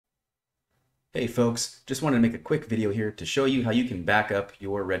Hey folks, just wanted to make a quick video here to show you how you can back up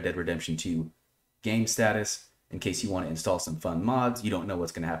your Red Dead Redemption 2 game status in case you want to install some fun mods, you don't know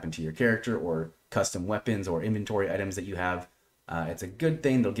what's going to happen to your character or custom weapons or inventory items that you have. It's a good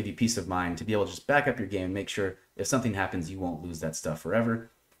thing, they'll give you peace of mind to be able to just back up your game and make sure if something happens you won't lose that stuff forever.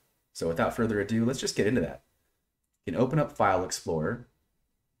 So without further ado, let's just get into that. You can open up File Explorer,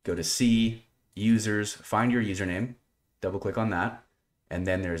 go to C, Users, find your username, double click on that, and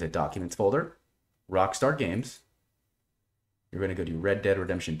then there's a Documents folder. Rockstar Games. You're going to go to Red Dead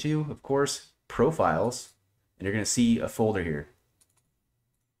Redemption 2, of course, Profiles, and you're going to see a folder here.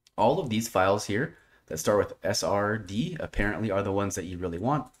 All of these files here that start with SRD apparently are the ones that you really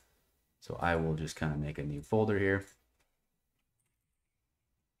want. So I will just kind of make a new folder here.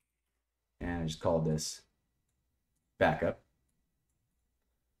 And I just call this Backup.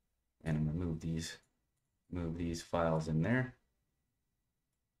 And I'm going to move these files in there.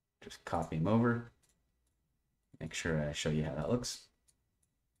 Just copy them over. Make sure I show you how that looks.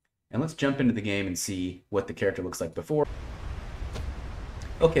 And let's jump into the game and see what the character looks like before.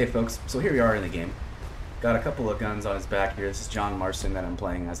 Okay folks, so here we are in the game. Got a couple of guns on his back here. This is John Marston that I'm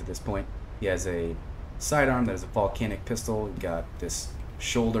playing as at this point. He has a sidearm that is a volcanic pistol. We've got this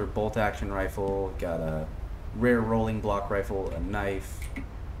shoulder bolt action rifle. Got a rare rolling block rifle, a knife,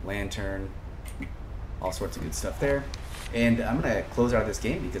 lantern, all sorts of good stuff there. And I'm going to close out of this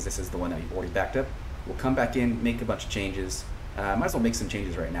game because this is the one that we've already backed up. We'll come back in, make a bunch of changes. Might as well make some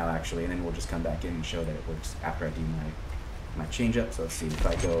changes right now, actually, and then we'll just come back in and show that it works after I do my change up. So let's see, if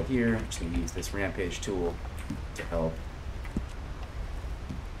I go here, I'm just going to use this rampage tool to help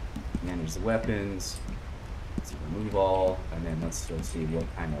manage the weapons. Let's remove all, and then let's see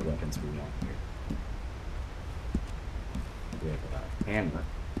what kind of weapons we want here. We have a hammer.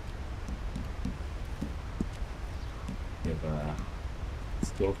 We have a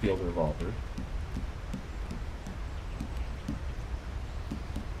Schofield revolver.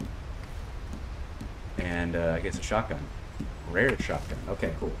 And I guess a shotgun. Rare shotgun.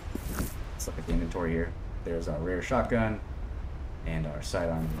 Okay, cool. Let's look at the inventory here. There's our rare shotgun and our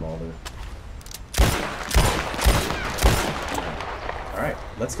sidearm revolver. Alright,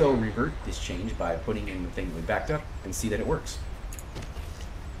 let's go revert this change by putting in the thing that we backed up and see that it works.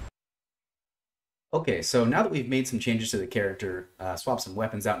 Okay, so now that we've made some changes to the character, swapped some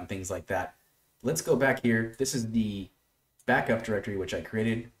weapons out and things like that, let's go back here. This is the backup directory which I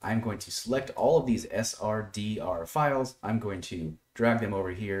created. I'm going to select all of these SRDR files. I'm going to drag them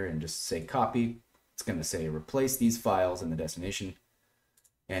over here and just say copy. It's going to say replace these files in the destination.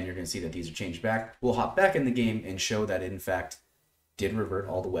 And you're going to see that these are changed back. We'll hop back in the game and show that it in fact did revert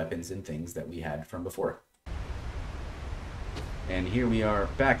all the weapons and things that we had from before. And here we are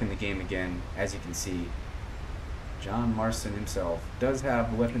back in the game again. As you can see, John Marston himself does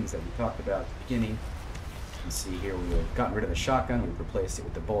have the weapons that we talked about at the beginning. You can see here we've gotten rid of the shotgun, we've replaced it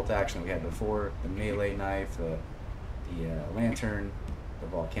with the bolt action that we had before, the melee knife, the lantern, the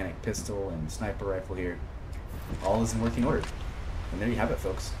volcanic pistol, and the sniper rifle here. All is in working order. And there you have it,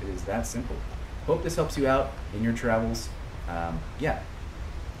 folks. It is that simple. Hope this helps you out in your travels. Yeah.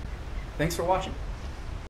 Thanks for watching.